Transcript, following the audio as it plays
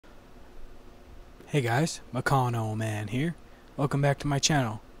Hey guys, Meccano Man here. Welcome back to my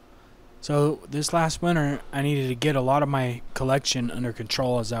channel. So this last winter I needed to get a lot of my collection under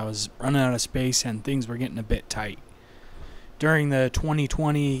control as I was running out of space and things were getting a bit tight. During the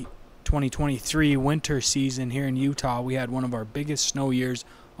 2020-2023 winter season here in Utah, we had one of our biggest snow years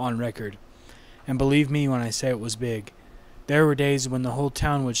on record. And believe me when I say it was big. There were days when the whole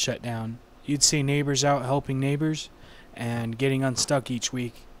town would shut down. You'd see neighbors out helping neighbors and getting unstuck each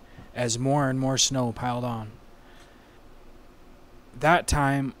week as more and more snow piled on. That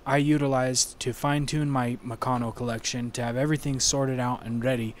time I utilized to fine-tune my Meccano collection to have everything sorted out and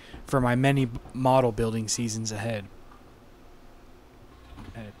ready for my many model building seasons ahead.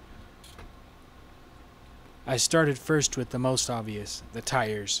 I started first with the most obvious, the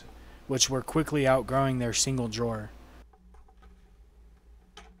tires, which were quickly outgrowing their single drawer.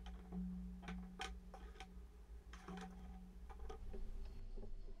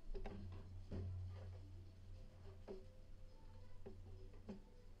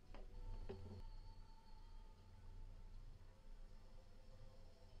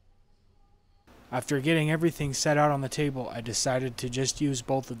 After getting everything set out on the table, I decided to just use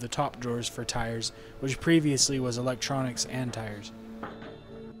both of the top drawers for tires, which previously was electronics and tires.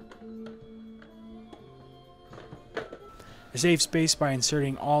 I saved space by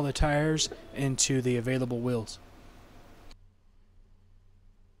inserting all the tires into the available wheels.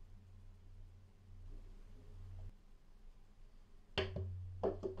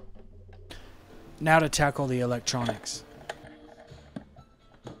 Now to tackle the electronics.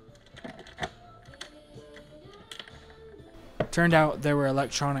 Turned out there were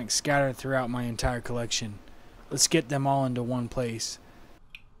electronics scattered throughout my entire collection. Let's get them all into one place.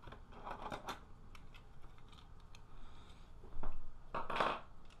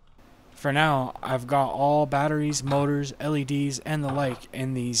 For now, I've got all batteries, motors, LEDs, and the like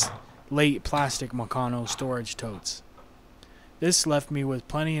in these late plastic Meccano storage totes. This left me with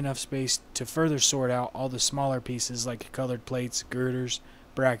plenty enough space to further sort out all the smaller pieces like colored plates, girders,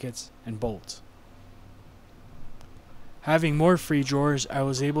 brackets, and bolts. Having more free drawers, I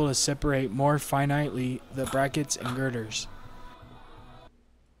was able to separate more finitely the brackets and girders.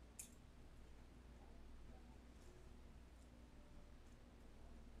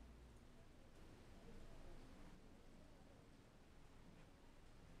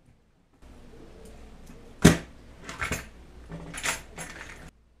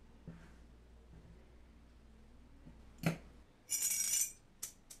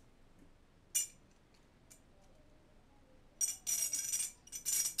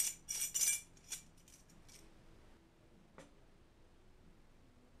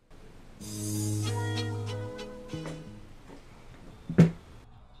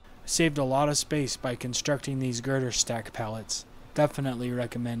 Saved a lot of space by constructing these girder stack pallets. Definitely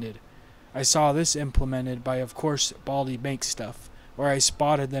recommended. I saw this implemented by, of course, Baldy Makes Stuff, where I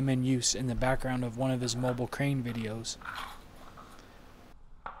spotted them in use in the background of one of his mobile crane videos.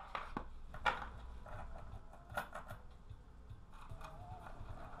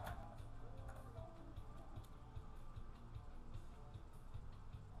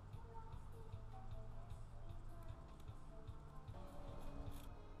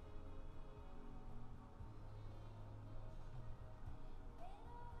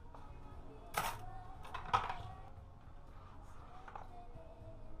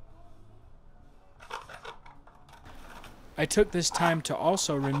 I took this time to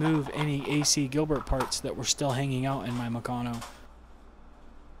also remove any AC Gilbert parts that were still hanging out in my Meccano.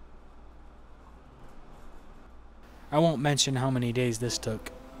 I won't mention how many days this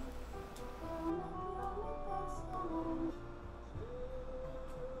took.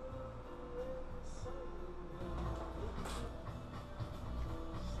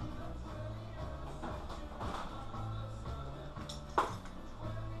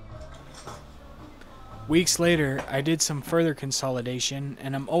 Weeks later, I did some further consolidation,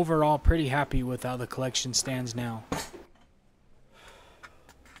 and I'm overall pretty happy with how the collection stands now.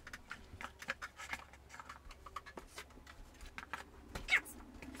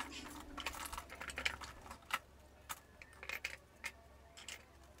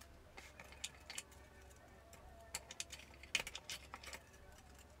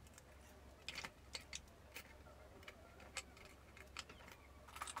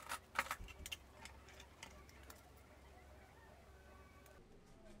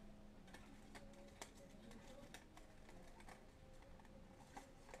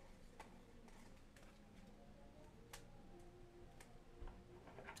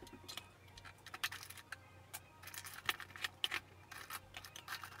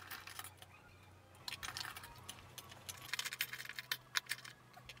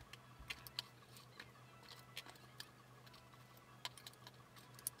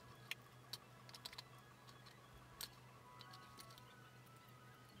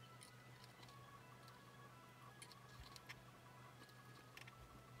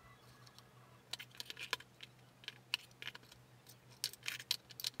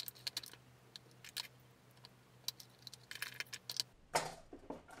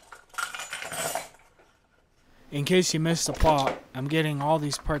 In case you missed the plot, I'm getting all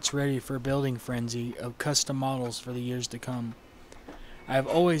these parts ready for a building frenzy of custom models for the years to come. I've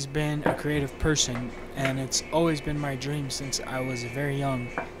always been a creative person, and it's always been my dream since I was very young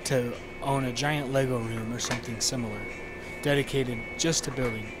to own a giant Lego room or something similar, dedicated just to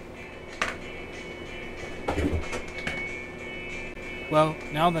building. Well,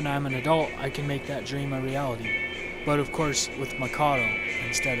 now that I'm an adult, I can make that dream a reality, but of course with Meccano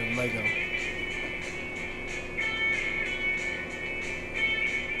instead of Lego.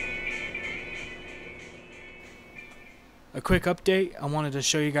 A quick update, I wanted to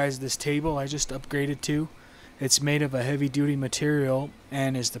show you guys this table I just upgraded to. It's made of a heavy duty material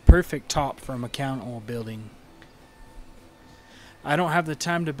and is the perfect top for a Meccano building. I don't have the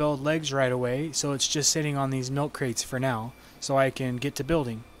time to build legs right away, so it's just sitting on these milk crates for now, so I can get to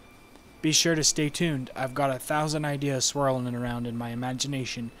building. Be sure to stay tuned, I've got 1,000 ideas swirling around in my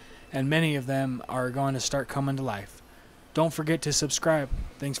imagination, and many of them are going to start coming to life. Don't forget to subscribe.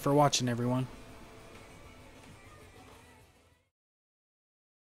 Thanks for watching, everyone.